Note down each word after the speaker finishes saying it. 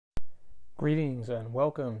Greetings and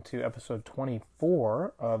welcome to episode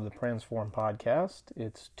 24 of the Transform Podcast.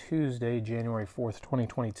 It's Tuesday, January 4th,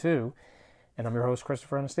 2022, and I'm your host,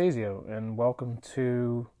 Christopher Anastasio, and welcome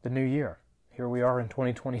to the new year. Here we are in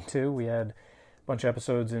 2022. We had a bunch of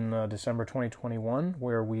episodes in December 2021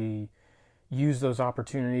 where we used those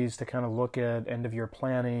opportunities to kind of look at end-of-year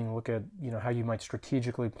planning, look at how you might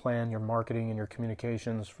strategically plan your marketing and your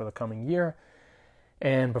communications for the coming year.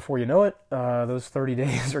 And before you know it, those 30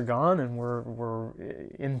 days are gone, and we're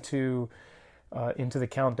into the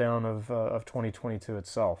countdown of 2022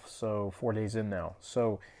 itself. So 4 days in now.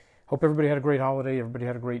 So hope everybody had a great holiday. Everybody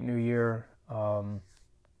had a great New Year, and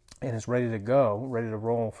is ready to go, ready to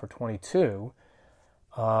roll for 22,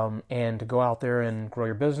 and to go out there and grow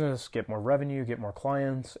your business, get more revenue, get more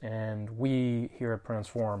clients. And we here at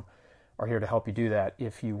Transform are here to help you do that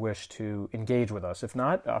if you wish to engage with us. If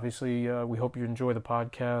not, obviously, we hope you enjoy the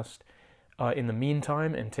podcast in the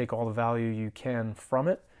meantime and take all the value you can from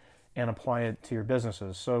it and apply it to your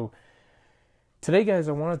businesses. So today, guys,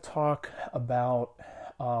 I want to talk about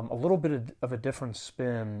a little bit of a different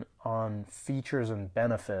spin on features and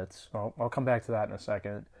benefits. I'll come back to that in a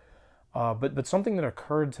second. But something that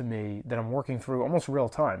occurred to me that I'm working through almost real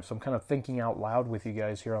time. So I'm kind of thinking out loud with you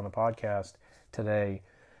guys here on the podcast today.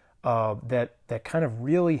 That kind of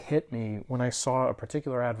really hit me when I saw a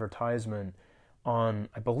particular advertisement on,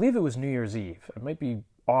 I believe it was New Year's Eve. It might be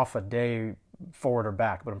off a day forward or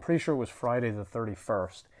back, but I'm pretty sure it was Friday the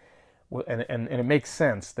 31st. And it makes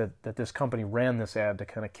sense that this company ran this ad to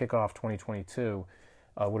kind of kick off 2022.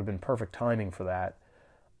 Would have been perfect timing for that.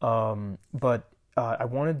 But I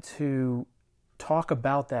wanted to talk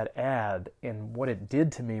about that ad and what it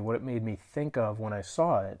did to me, what it made me think of when I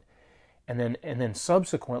saw it. And then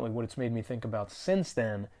subsequently, what it's made me think about since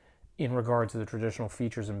then, in regard to the traditional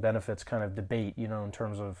features and benefits kind of debate, in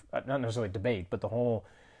terms of not necessarily debate, but the whole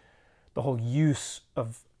use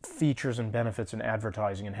of features and benefits in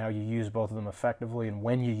advertising and how you use both of them effectively and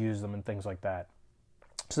when you use them and things like that.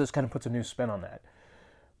 So this kind of puts a new spin on that.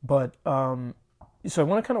 But so I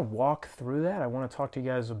want to kind of walk through that. I want to talk to you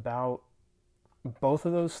guys about both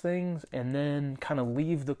of those things, and then kind of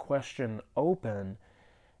leave the question open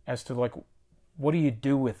as to what do you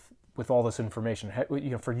do with all this information?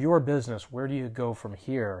 For your business, where do you go from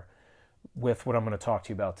here with what I'm going to talk to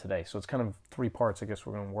you about today? So it's kind of three parts, I guess,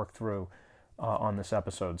 we're going to work through on this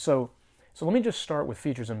episode. So let me just start with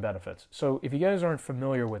features and benefits. So if you guys aren't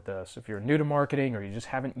familiar with this, if you're new to marketing or you just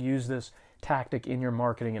haven't used this tactic in your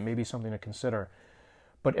marketing, it may be something to consider.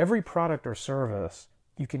 But every product or service,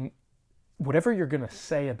 whatever you're going to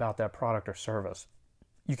say about that product or service,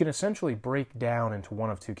 you can essentially break down into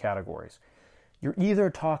one of two categories. You're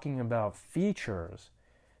either talking about features,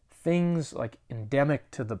 things like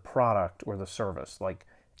endemic to the product or the service, like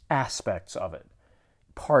aspects of it,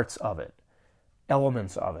 parts of it,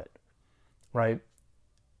 elements of it, right?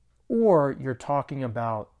 Or you're talking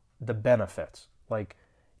about the benefits, like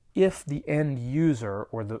if the end user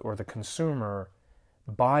or the consumer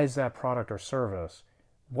buys that product or service,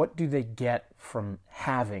 what do they get from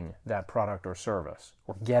having that product or service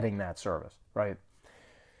or getting that service, right?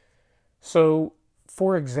 So,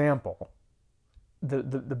 for example, the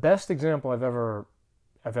best example I've ever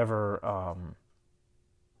I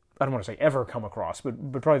don't want to say ever come across,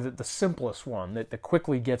 but probably the simplest one that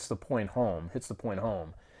quickly hits the point home,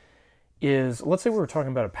 is, let's say we were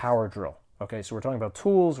talking about a power drill. Okay, so we're talking about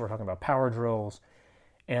tools, we're talking about power drills,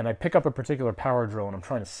 and I pick up a particular power drill and I'm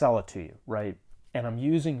trying to sell it to you, right? And I'm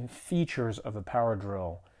using features of the power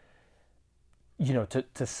drill,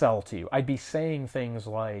 to sell to you. I'd be saying things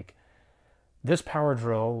like, this power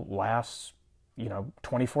drill lasts,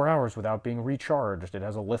 24 hours without being recharged. It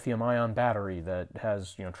has a lithium-ion battery that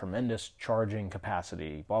has, tremendous charging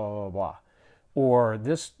capacity, blah, blah, blah, blah. Or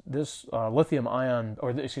this lithium-ion, or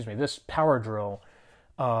excuse me, this power drill,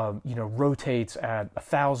 rotates at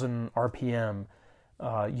 1,000 RPM,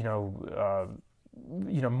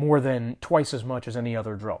 more than twice as much as any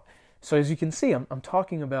other drill. So as you can see, I'm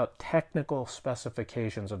talking about technical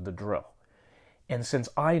specifications of the drill. And since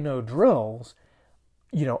I know drills,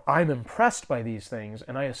 I'm impressed by these things,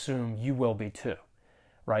 and I assume you will be too,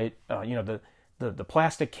 right? The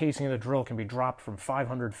plastic casing of the drill can be dropped from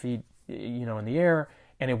 500 feet, in the air,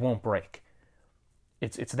 and it won't break.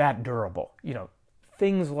 It's that durable.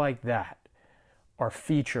 Things like that are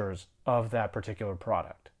features of that particular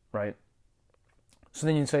product, right? So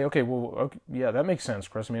then you'd say, okay, yeah, that makes sense,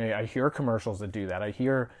 Chris. I mean, I hear commercials that do that. I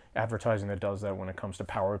hear advertising that does that when it comes to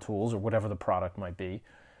power tools or whatever the product might be.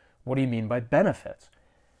 What do you mean by benefits?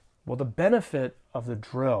 Well, the benefit of the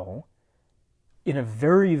drill, in a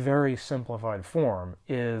very, very simplified form,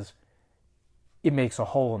 is it makes a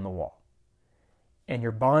hole in the wall. and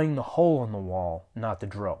you're buying the hole in the wall, not the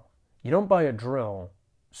drill. You don't buy a drill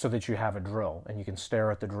so that you have a drill and you can stare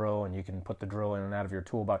at the drill and you can put the drill in and out of your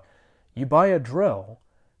toolbox. You buy a drill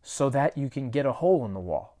so that you can get a hole in the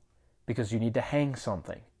wall because you need to hang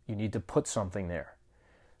something. You need to put something there.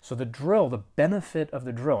 So the drill, the benefit of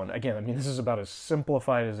the drill, and again, I mean, this is about as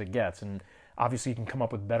simplified as it gets, and obviously you can come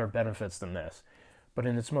up with better benefits than this. But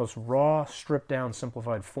in its most raw, stripped down,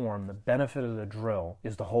 simplified form, the benefit of the drill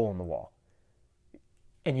is the hole in the wall.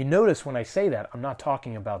 And you notice when I say that, I'm not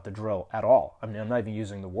talking about the drill at all. I mean, I'm not even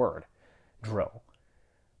using the word drill.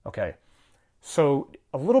 Okay. So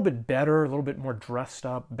a little bit better, a little bit more dressed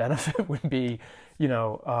up benefit would be,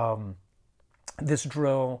 this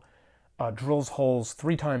drill drills holes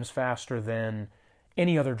 3 times faster than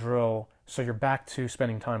any other drill, so you're back to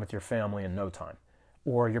spending time with your family in no time.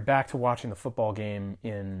 Or you're back to watching the football game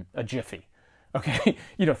in a jiffy. Okay?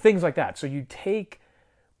 Things like that. So you take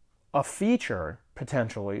a feature,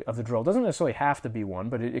 potentially, of the drill. It doesn't necessarily have to be one,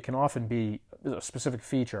 but it can often be a specific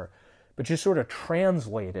feature. But you sort of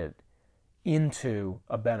translate it into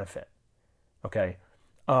a benefit. Okay?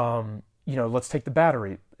 Let's take the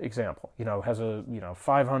battery example. Has a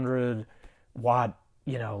 500 watt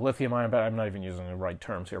lithium ion battery. I'm not even using the right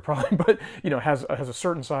terms here probably, but has a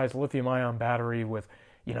certain size lithium ion battery with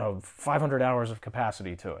 500 hours of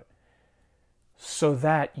capacity to it, so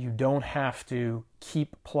that you don't have to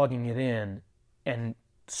keep plugging it in and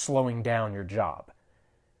slowing down your job,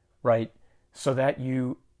 right? So that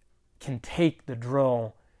you can take the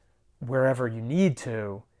drill wherever you need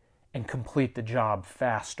to and complete the job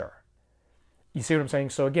faster. You see what I'm saying?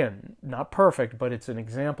 So again, not perfect, but it's an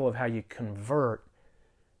example of how you convert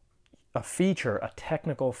a feature, a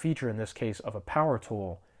technical feature in this case of a power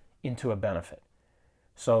tool, into a benefit.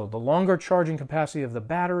 So the longer charging capacity of the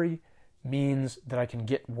battery means that I can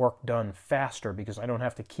get work done faster because I don't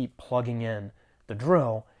have to keep plugging in the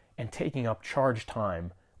drill and taking up charge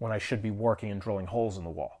time when I should be working and drilling holes in the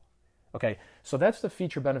wall. Okay, so that's the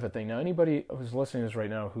feature benefit thing. Now, anybody who's listening to this right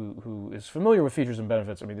now who is familiar with features and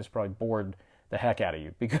benefits, I mean, this probably bored the heck out of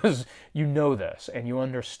you because you know this and you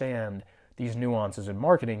understand these nuances in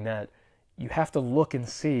marketing that you have to look and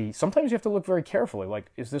see. Sometimes you have to look very carefully.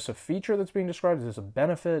 Like, is this a feature that's being described? Is this a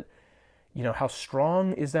benefit? How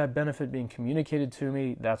strong is that benefit being communicated to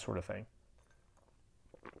me? That sort of thing.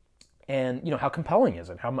 And, how compelling is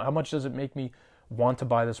it? How much does it make me want to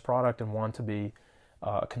buy this product and want to be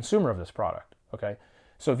a consumer of this product? Okay.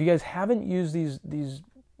 So if you guys haven't used these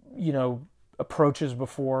approaches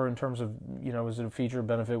before in terms of, is it a feature or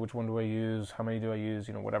benefit? Which one do I use? How many do I use?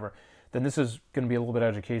 Whatever. Then this is going to be a little bit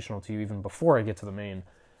educational to you even before I get to the main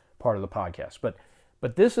part of the podcast.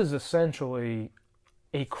 But this is essentially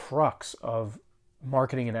a crux of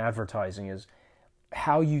marketing and advertising, is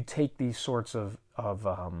how you take these sorts of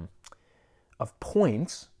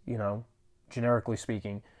points, generically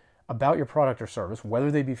speaking, about your product or service,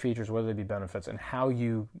 whether they be features, whether they be benefits, and how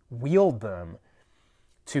you wield them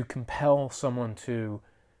to compel someone to,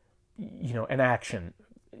 an action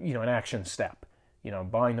step.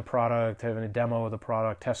 Buying the product, having a demo of the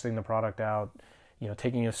product, testing the product out,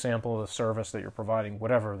 taking a sample of the service that you're providing,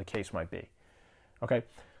 whatever the case might be. Okay,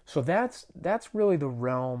 so that's really the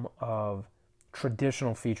realm of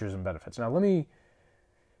traditional features and benefits. Now let me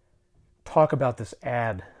talk about this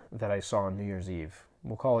ad that I saw on New Year's Eve.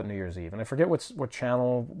 We'll call it New Year's Eve, and I forget what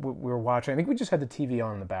channel we were watching. I think we just had the TV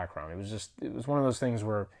on in the background. It was one of those things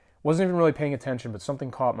where I wasn't even really paying attention, but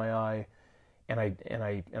something caught my eye. And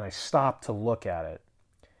I stopped to look at it,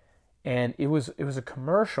 and it was a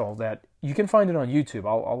commercial that you can find it on YouTube.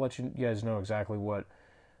 I'll let you guys know exactly what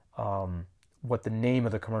the name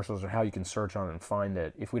of the commercial is or how you can search on it and find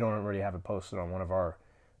it if we don't already have it posted on one of our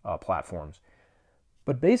platforms.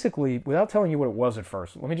 But basically, without telling you what it was at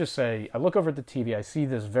first, let me just say I look over at the TV. I see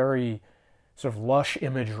this very sort of lush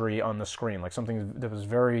imagery on the screen, like something that was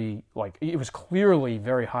very it was clearly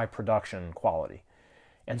very high production quality.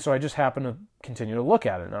 And so I just happened to continue to look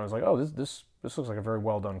at it, and I was like, oh, this looks like a very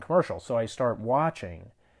well done commercial. So I start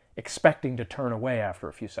watching, expecting to turn away after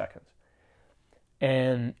a few seconds.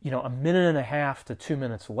 And, a minute and a half to 2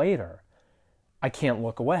 minutes later, I can't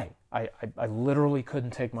look away. I literally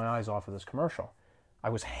couldn't take my eyes off of this commercial. I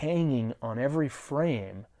was hanging on every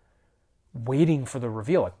frame, waiting for the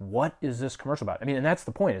reveal. Like, what is this commercial about? I mean, and that's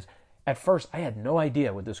the point is, at first, I had no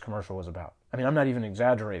idea what this commercial was about. I mean, I'm not even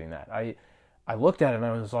exaggerating that. I looked at it and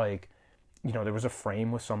I was like, there was a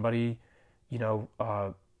frame with somebody,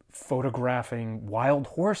 photographing wild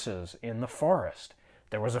horses in the forest.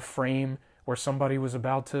 There was a frame where somebody was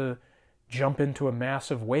about to jump into a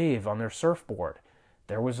massive wave on their surfboard.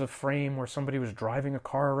 There was a frame where somebody was driving a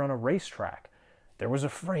car around a racetrack. There was a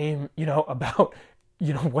frame, about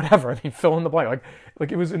whatever. I mean, fill in the blank.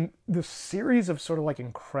 Like it was in this series of sort of like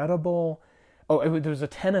incredible. Oh, there was a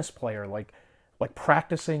tennis player like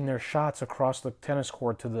practicing their shots across the tennis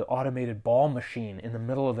court to the automated ball machine in the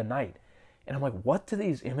middle of the night. And I'm like, what do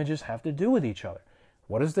these images have to do with each other?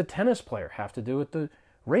 What does the tennis player have to do with the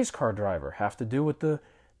race car driver? Have to do with the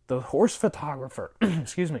horse photographer?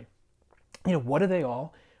 Excuse me. What do they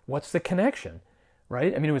all? What's the connection?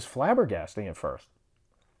 Right? I mean, it was flabbergasting at first.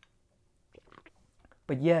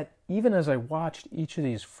 But yet, even as I watched each of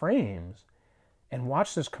these frames and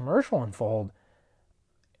watched this commercial unfold,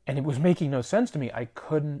 and it was making no sense to me, I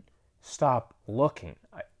couldn't stop looking.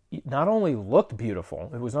 It not only looked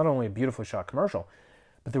beautiful, it was not only a beautifully shot commercial,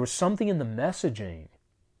 but there was something in the messaging,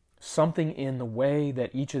 something in the way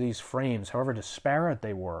that each of these frames, however disparate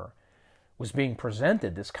they were, was being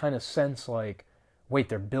presented. This kind of sense like, wait,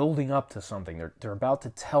 they're building up to something. They're about to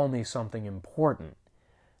tell me something important.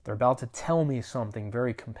 They're about to tell me something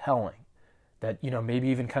very compelling that, maybe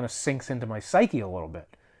even kind of sinks into my psyche a little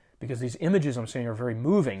bit, because these images I'm seeing are very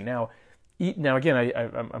moving. Now again,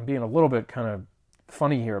 I'm being a little bit kind of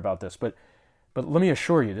funny here about this, but let me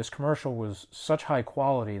assure you, this commercial was such high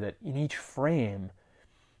quality that in each frame,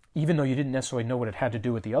 even though you didn't necessarily know what it had to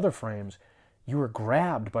do with the other frames, you were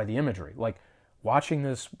grabbed by the imagery. Like watching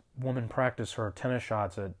this woman practice her tennis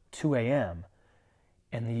shots at 2 a.m.,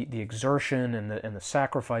 and the exertion and the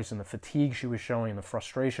sacrifice and the fatigue she was showing and the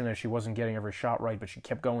frustration as she wasn't getting every shot right, but she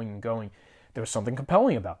kept going and going. There was something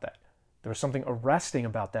compelling about that. There was something arresting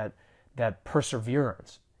about that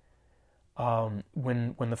perseverance.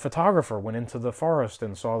 When the photographer went into the forest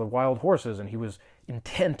and saw the wild horses and he was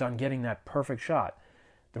intent on getting that perfect shot,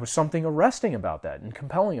 there was something arresting about that and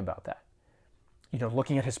compelling about that.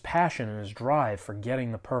 Looking at his passion and his drive for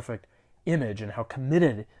getting the perfect image and how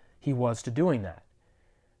committed he was to doing that.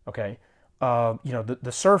 Okay,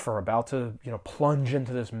 the surfer about to plunge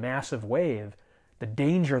into this massive wave, the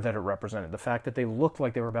danger that it represented, the fact that they looked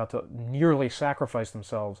like they were about to nearly sacrifice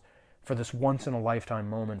themselves for this once in a lifetime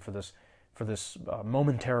moment, for this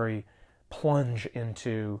momentary plunge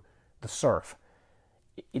into the surf.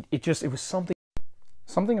 It was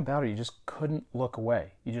something about it. You just couldn't look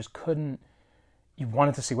away. You just couldn't. You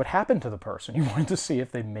wanted to see what happened to the person. You wanted to see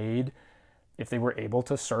if they were able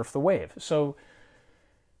to surf the wave. So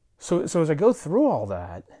as I go through all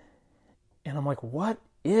that, and I'm like, what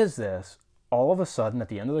is this? All of a sudden, at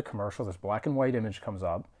the end of the commercial, this black and white image comes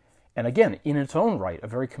up. And again, in its own right, a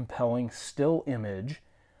very compelling still image,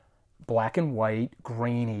 black and white,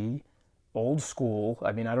 grainy, old school.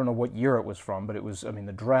 I mean, I don't know what year it was from, but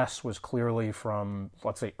the dress was clearly from,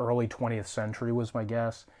 let's say, early 20th century was my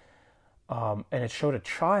guess. And it showed a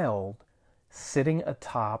child sitting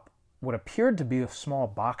atop what appeared to be a small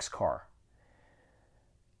boxcar.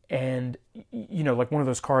 And, like one of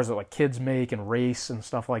those cars that like kids make and race and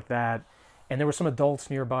stuff like that. And there were some adults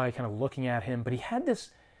nearby kind of looking at him, but he had this,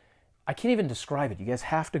 I can't even describe it. You guys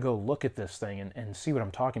have to go look at this thing and see what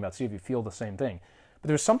I'm talking about, see if you feel the same thing. But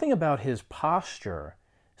there's something about his posture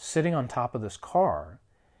sitting on top of this car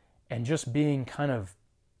and just being kind of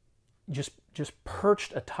just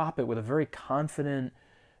perched atop it with a very confident,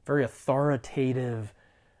 very authoritative,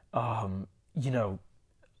 sort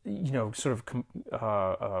of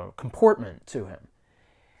comportment to him.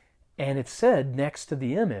 And it said next to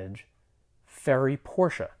the image, Ferry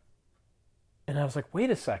Porsche. And I was like, wait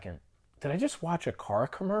a second, did I just watch a car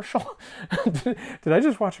commercial? Did I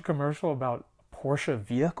just watch a commercial about Porsche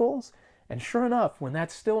vehicles? And sure enough, when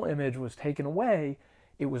that still image was taken away,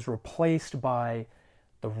 it was replaced by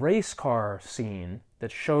the race car scene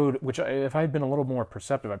that showed, which if I had been a little more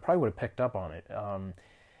perceptive, I probably would have picked up on it.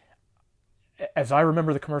 As I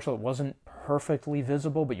remember the commercial, it wasn't perfectly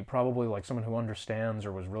visible, but you probably, like someone who understands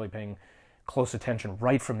or was really paying close attention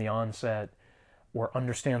right from the onset or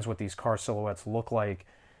understands what these car silhouettes look like,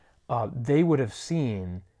 they would have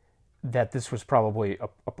seen that this was probably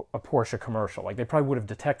a Porsche commercial. Like they probably would have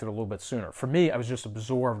detected it a little bit sooner. For me, I was just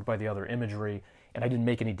absorbed by the other imagery and I didn't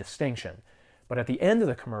make any distinction. But at the end of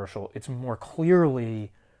the commercial, it's more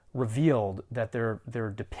clearly revealed that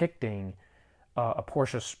they're depicting a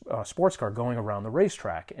Porsche sports car going around the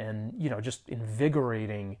racetrack and, just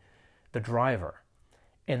invigorating the driver.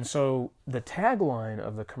 And so the tagline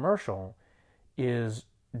of the commercial is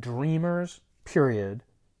dreamers, period,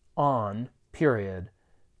 on, period,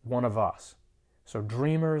 one of us. So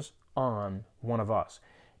dreamers on, one of us.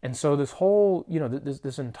 And so this whole,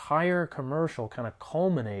 this entire commercial kind of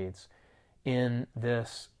culminates in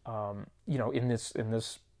this, in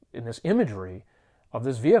this imagery of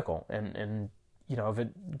this vehicle and of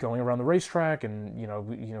it going around the racetrack and,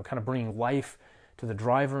 kind of bringing life to the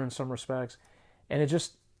driver in some respects. And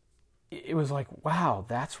it was like, wow,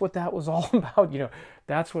 that's what that was all about.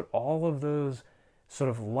 That's what all of those sort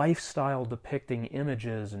of lifestyle depicting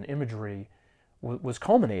images and imagery was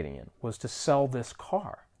culminating in, was to sell this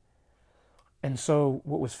car. And so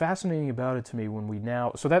what was fascinating about it to me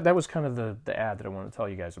so that was kind of the ad that I want to tell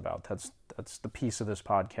you guys about. That's the piece of this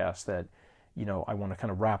podcast that, I want to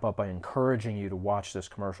kind of wrap up by encouraging you to watch this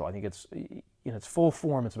commercial. I think it's, in its full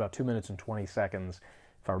form, it's about 2 minutes and 20 seconds,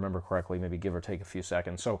 if I remember correctly, maybe give or take a few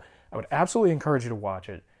seconds. So I would absolutely encourage you to watch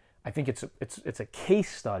it. I think it's a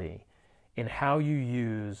case study in how you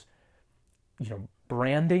use,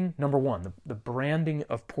 branding. Number one, the branding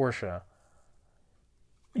of Porsche,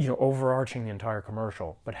 overarching the entire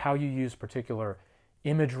commercial, but how you use particular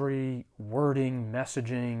imagery, wording,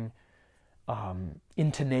 messaging,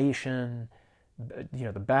 intonation,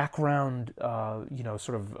 the background,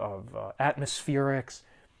 sort of atmospherics,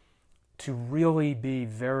 to really be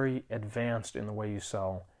very advanced in the way you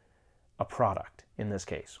sell a product, in this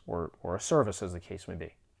case, or a service, as the case may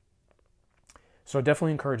be. So I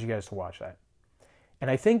definitely encourage you guys to watch that. And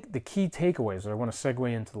I think the key takeaways that I want to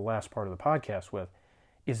segue into the last part of the podcast with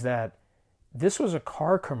is that this was a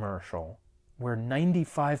car commercial where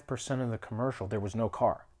 95% of the commercial, there was no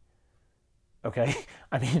car. Okay?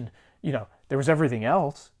 I mean, there was everything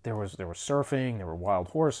else. There was surfing, there were wild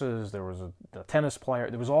horses, there was a tennis player,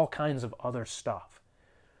 there was all kinds of other stuff.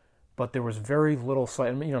 But there was very little,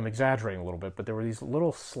 I'm exaggerating a little bit, but there were these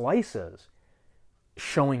little slices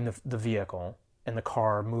showing the vehicle and the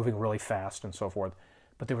car moving really fast and so forth.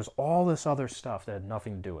 But there was all this other stuff that had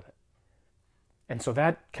nothing to do with it. And so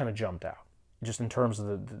that kind of jumped out, just in terms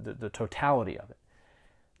of the totality of it.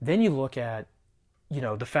 Then you look at,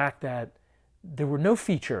 the fact that there were no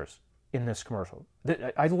features in this commercial.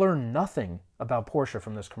 I learned nothing about Porsche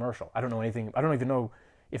from this commercial. I don't know anything. I don't even know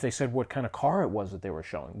if they said what kind of car it was that they were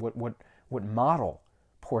showing, what model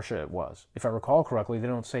Porsche it was. If I recall correctly, they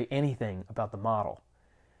don't say anything about the model.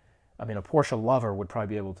 I mean, a Porsche lover would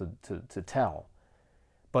probably be able to tell.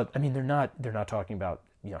 But I mean, they're not talking about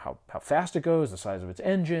how fast it goes, the size of its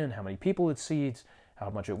engine, how many people it seats,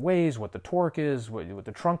 how much it weighs, what the torque is, what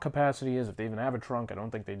the trunk capacity is, if they even have a trunk. I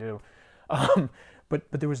don't think they do. But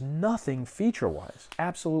there was nothing feature-wise,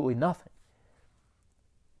 absolutely nothing.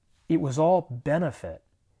 It was all benefit.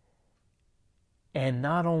 And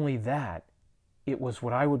not only that, it was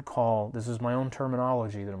what I would call, this is my own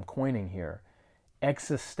terminology that I'm coining here,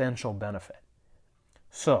 existential benefit.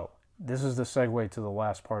 So, this is the segue to the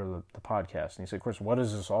last part of the podcast. And he said, Chris, what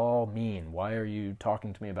does this all mean? Why are you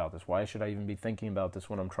talking to me about this? Why should I even be thinking about this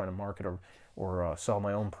when I'm trying to market or sell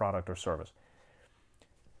my own product or service?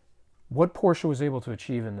 What Porsche was able to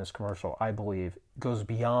achieve in this commercial, I believe, goes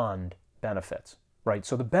beyond benefits, right?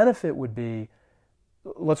 So the benefit would be,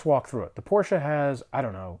 let's walk through it. The Porsche has, I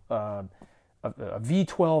don't know, a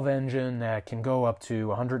V12 engine that can go up to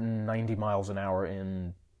 190 miles an hour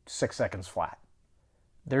in 6 seconds flat.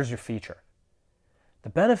 There's your feature. The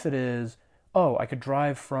benefit is, I could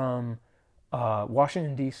drive from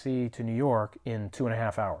Washington, D.C. to New York in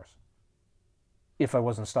 2.5 hours if I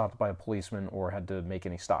wasn't stopped by a policeman or had to make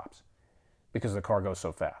any stops because the car goes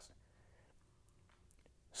so fast.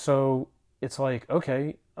 So it's like,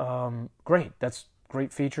 okay, great. That's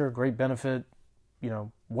great feature, great benefit.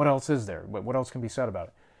 What else is there? What else can be said about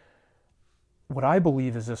it? What I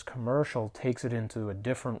believe is this commercial takes it into a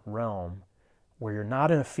different realm where you're not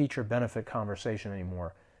in a feature-benefit conversation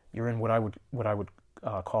anymore. You're in what I would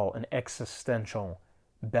call an existential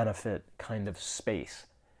benefit kind of space.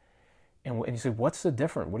 And you say, what's the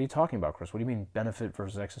difference? What are you talking about, Chris? What do you mean benefit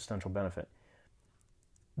versus existential benefit?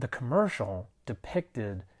 The commercial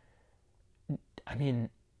depicted, it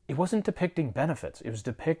wasn't depicting benefits. It was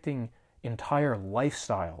depicting entire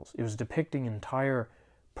lifestyles. It was depicting entire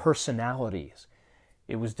personalities.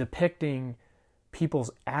 It was depicting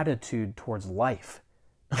people's attitude towards life.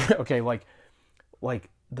 Okay, like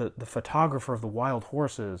the photographer of the wild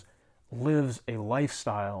horses lives a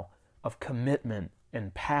lifestyle of commitment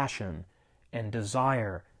and passion and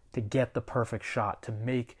desire to get the perfect shot, to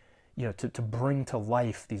make, to bring to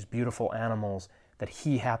life these beautiful animals that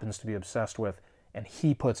he happens to be obsessed with, and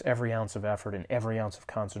he puts every ounce of effort and every ounce of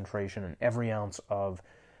concentration and every ounce of,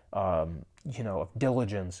 of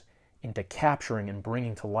diligence into capturing and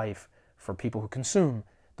bringing to life for people who consume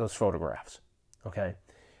those photographs. Okay,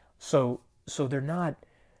 so they're not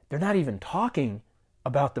even talking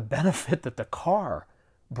about the benefit that the car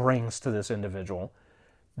brings to this individual.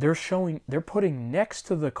 They're putting next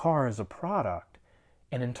to the car as a product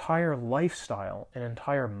an entire lifestyle, an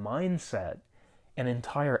entire mindset, an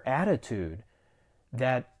entire attitude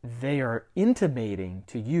that they are intimating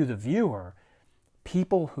to you, the viewer,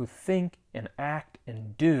 people who think and act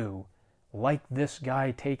and do like this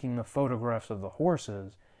guy taking the photographs of the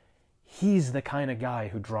horses, he's the kind of guy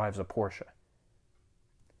who drives a Porsche.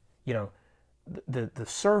 You know, the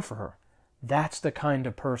surfer, that's the kind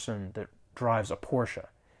of person that drives a Porsche.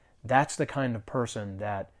 That's the kind of person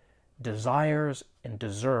that desires and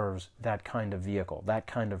deserves that kind of vehicle, that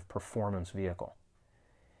kind of performance vehicle.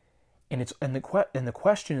 And the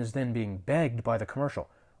question is then being begged by the commercial: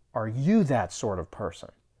 are you that sort of person?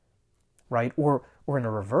 Right? Or in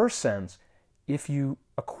a reverse sense, if you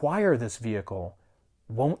acquire this vehicle,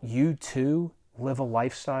 won't you too live a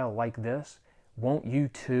lifestyle like this? Won't you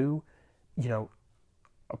too,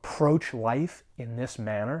 approach life in this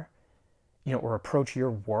manner? Or approach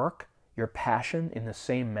your work, your passion in the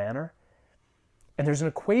same manner? And there's an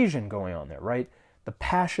equation going on there, right? The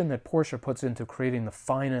passion that Porsche puts into creating the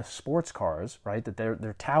finest sports cars, right, that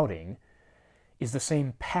they're touting, is the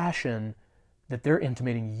same passion that they're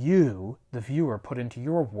intimating you, the viewer, put into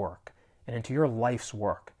your work and into your life's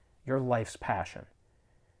work, your life's passion.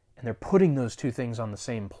 And they're putting those two things on the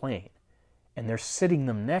same plane. And they're sitting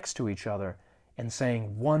them next to each other and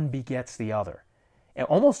saying one begets the other. And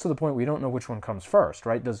almost to the point we don't know which one comes first,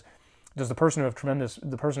 right? Does the person who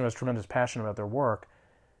has tremendous passion about their work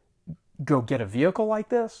go get a vehicle like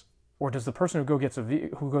this? Or does the person who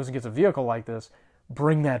goes and gets a vehicle like this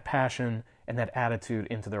bring that passion and that attitude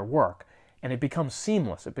into their work? And it becomes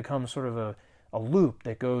seamless. It becomes sort of a loop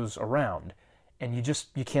that goes around. And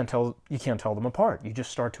you can't tell them apart. You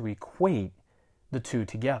just start to equate the two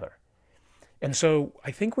together. And so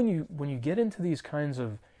I think when you get into these kinds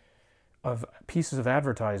of pieces of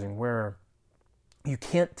advertising where you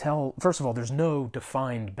can't tell, first of all, there's no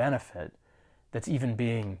defined benefit that's even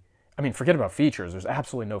being, forget about features. There's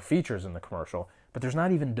absolutely no features in the commercial, but there's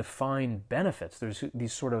not even defined benefits. There's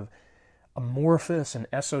these sort of amorphous and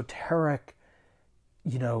esoteric,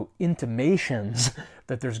 intimations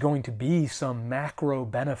that there's going to be some macro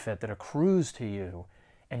benefit that accrues to you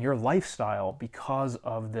and your lifestyle because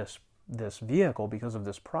of this vehicle, because of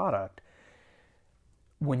this product.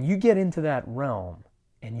 When you get into that realm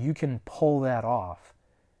and you can pull that off,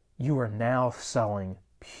 you are now selling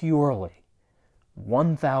purely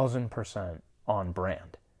 1,000% on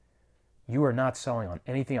brand. You are not selling on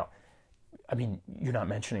anything else. You're not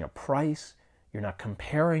mentioning a price. You're not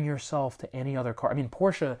comparing yourself to any other car.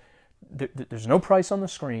 Porsche, there's no price on the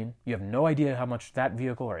screen. You have no idea how much that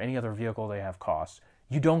vehicle or any other vehicle they have costs.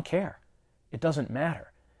 You don't care. It doesn't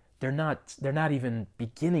matter. They're not even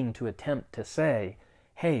beginning to attempt to say,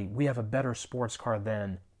 hey, we have a better sports car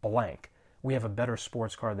than blank. We have a better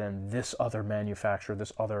sports car than this other manufacturer,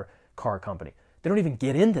 this other car company. They don't even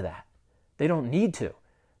get into that. They don't need to.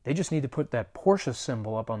 They just need to put that Porsche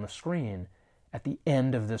symbol up on the screen at the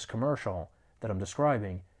end of this commercial that I'm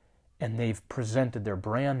describing, and they've presented their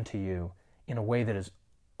brand to you in a way that is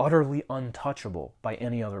utterly untouchable by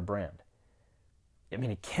any other brand.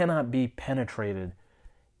 It cannot be penetrated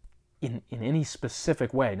in any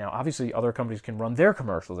specific way. Now, obviously, other companies can run their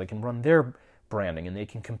commercials, they can run their branding, and they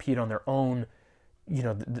can compete on their own,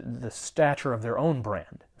 the stature of their own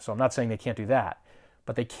brand. So I'm not saying they can't do that,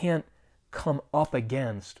 but they can't come up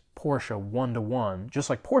against Porsche one-to-one, just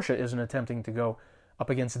like Porsche isn't attempting to go up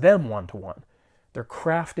against them one-to-one. They're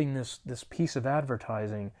crafting this piece of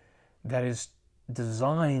advertising that is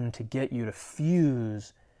designed to get you to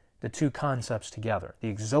fuse the two concepts together: the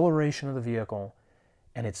exhilaration of the vehicle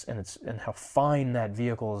and how fine that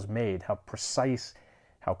vehicle is made, how precise,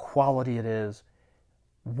 how quality it is,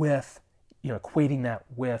 with equating that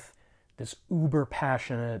with this uber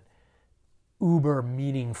passionate, uber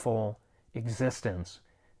meaningful existence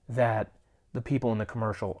that the people in the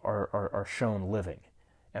commercial are shown living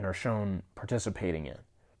and are shown participating in.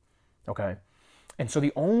 Okay? And so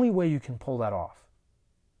the only way you can pull that off,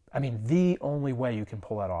 the only way you can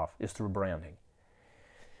pull that off is through branding.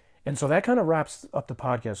 And so that kind of wraps up the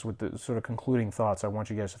podcast with the sort of concluding thoughts I want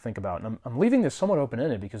you guys to think about. And I'm leaving this somewhat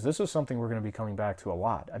open-ended because this is something we're going to be coming back to a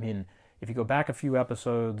lot. If you go back a few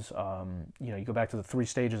episodes, you go back to the 3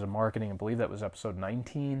 stages of marketing. I believe that was episode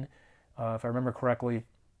 19, if I remember correctly.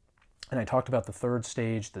 And I talked about the 3rd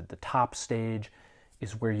stage, the top stage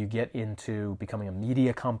is where you get into becoming a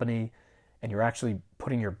media company and you're actually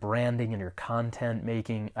putting your branding and your content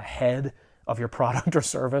making ahead of your product or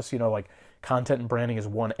service. Like content and branding is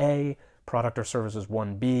 1A, product or service is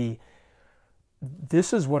 1B.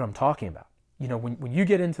 This is what I'm talking about. When you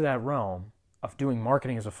get into that realm of doing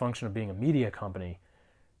marketing as a function of being a media company,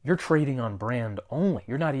 you're trading on brand only.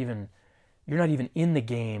 You're not even in the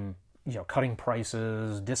game, cutting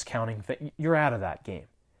prices, discounting. You're out of that game.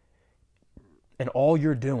 And all you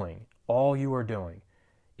are doing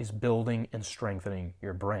is building and strengthening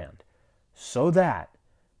your brand so that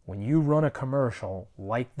when you run a commercial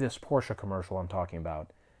like this Porsche commercial I'm talking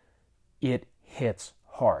about, it hits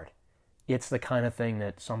hard. It's the kind of thing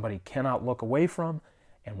that somebody cannot look away from.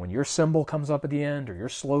 And when your symbol comes up at the end, or your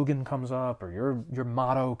slogan comes up, or your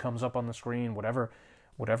motto comes up on the screen,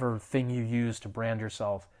 whatever thing you use to brand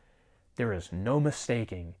yourself, there is no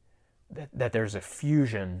mistaking that there's a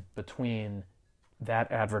fusion between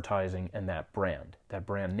that advertising and that brand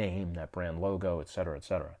name, that brand logo, et cetera, et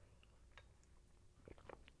cetera.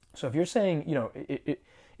 So if you're saying,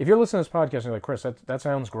 if you're listening to this podcast and you're like, Chris, that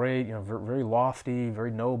sounds great, very lofty,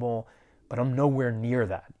 very noble, but I'm nowhere near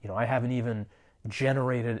that. I haven't even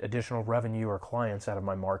generated additional revenue or clients out of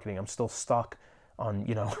my marketing. I'm still stuck on,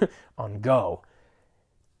 on go.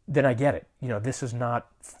 Then I get it. This is not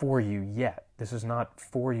for you yet. This is not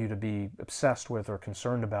for you to be obsessed with or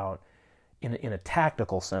concerned about in a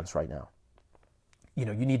tactical sense right now. You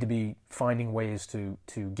need to be finding ways to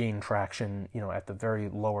gain traction, at the very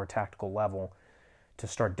lower tactical level, to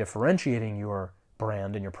start differentiating your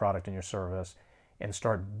brand and your product and your service, and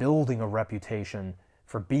start building a reputation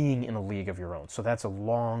for being in a league of your own. So that's a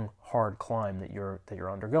long, hard climb that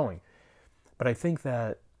you're undergoing. But I think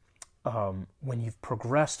that when you've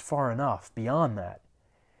progressed far enough beyond that,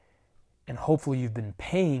 and hopefully you've been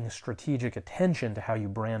paying strategic attention to how you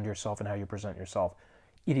brand yourself and how you present yourself,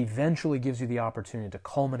 it eventually gives you the opportunity to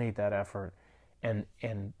culminate that effort and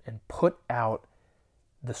put out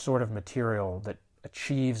the sort of material that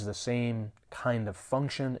achieves the same kind of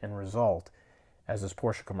function and result as this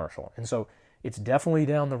Porsche commercial. And so it's definitely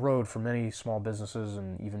down the road for many small businesses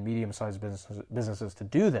and even medium-sized businesses to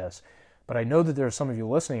do this. But I know that there are some of you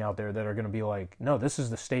listening out there that are going to be like, no, this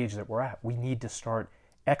is the stage that we're at. We need to start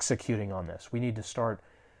executing on this. We need to start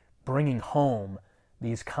bringing home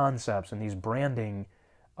these concepts and these branding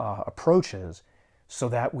approaches so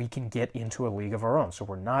that we can get into a league of our own. So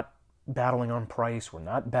we're not battling on price. We're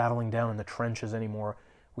not battling down in the trenches anymore.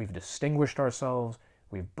 We've distinguished ourselves.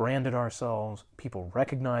 We've branded ourselves. People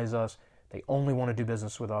recognize us. They only want to do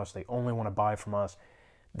business with us. They only want to buy from us.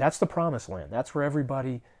 That's the promised land. That's where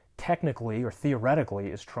everybody technically or theoretically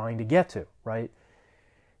is trying to get to, right?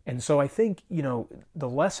 And so I think, the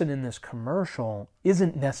lesson in this commercial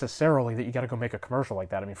isn't necessarily that you got to go make a commercial like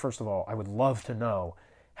that. I mean, first of all, I would love to know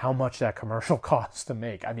how much that commercial costs to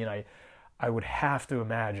make. I mean, I would have to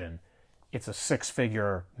imagine it's a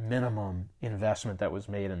six-figure minimum investment that was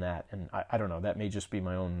made in that. And I don't know, that may just be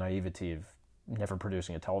my own naivety of never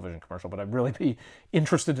producing a television commercial, but I'd really be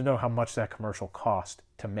interested to know how much that commercial cost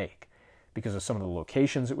to make, because of some of the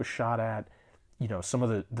locations it was shot at. Some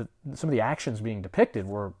of the actions being depicted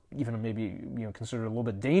were even maybe considered a little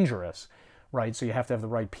bit dangerous, right? So you have to have the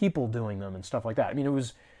right people doing them and stuff like that. I mean, it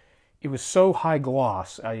was so high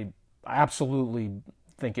gloss. I absolutely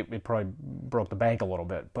think it probably broke the bank a little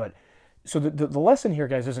bit. But so the lesson here,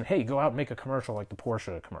 guys, isn't, hey, go out and make a commercial like the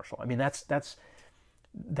Porsche commercial. I mean, that's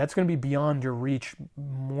going to be beyond your reach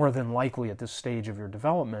more than likely at this stage of your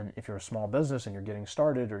development if you're a small business and you're getting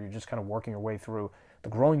started, or you're just kind of working your way through the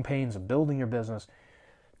growing pains of building your business.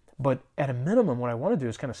 But at a minimum, what I want to do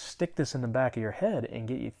is kind of stick this in the back of your head and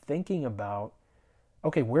get you thinking about,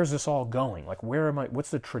 okay, where's this all going? Like, what's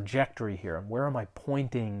the trajectory here? And where am I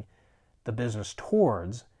pointing the business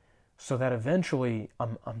towards, so that eventually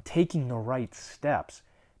I'm taking the right steps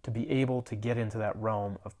to be able to get into that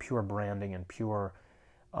realm of pure branding and pure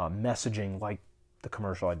messaging like the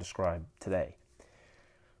commercial I described today.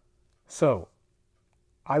 So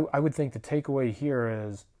I would think the takeaway here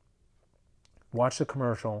is watch the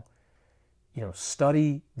commercial,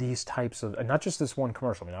 study these types of, and not just this one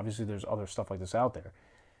commercial. I mean, obviously there's other stuff like this out there.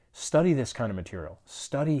 Study this kind of material.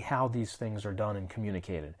 Study how these things are done and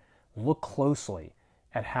communicated. Look closely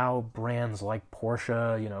at how brands like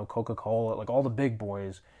Porsche, Coca-Cola, like all the big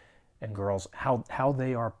boys and girls, how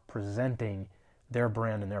they are presenting their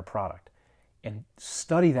brand and their product. And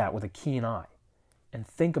study that with a keen eye. And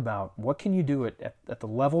think about what can you do at the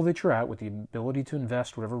level that you're at with the ability to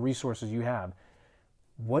invest whatever resources you have.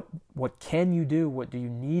 What can you do? What do you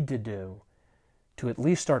need to do to at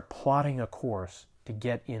least start plotting a course to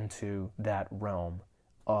get into that realm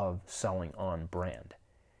of selling on brand?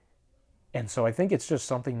 And so I think it's just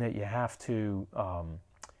something that you have to,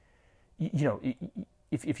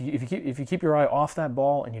 if you keep your eye off that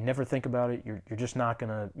ball and you never think about it, you're just not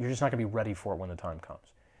gonna be ready for it when the time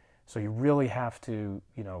comes. So you really have to,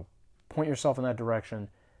 point yourself in that direction,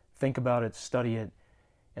 think about it, study it,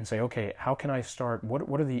 and say, okay, how can I start?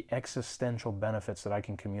 What are the existential benefits that I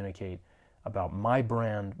can communicate about my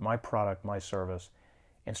brand, my product, my service,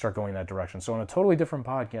 and start going in that direction. So on a totally different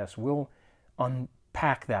podcast, we'll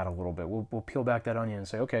unpack that a little bit. We'll peel back that onion and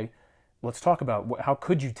say, okay, let's talk about how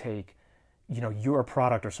could you take your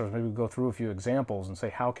product or service. Maybe we'll go through a few examples and say,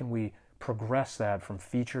 how can we progress that from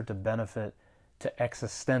feature to benefit to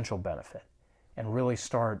existential benefit, and really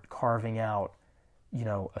start carving out,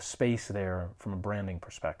 a space there from a branding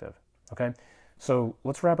perspective. Okay? So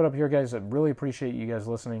let's wrap it up here, guys. I really appreciate you guys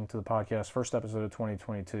listening to the podcast. First episode of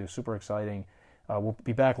 2022. Super exciting. We'll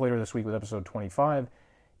be back later this week with episode 25.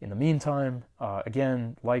 In the meantime,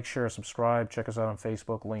 again, like, share, subscribe. Check us out on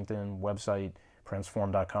Facebook, LinkedIn, website,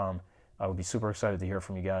 transform.com. I would be super excited to hear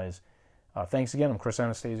from you guys. Thanks again. I'm Chris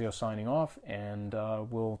Anastasio signing off, and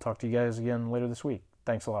we'll talk to you guys again later this week.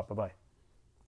 Thanks a lot. Bye-bye.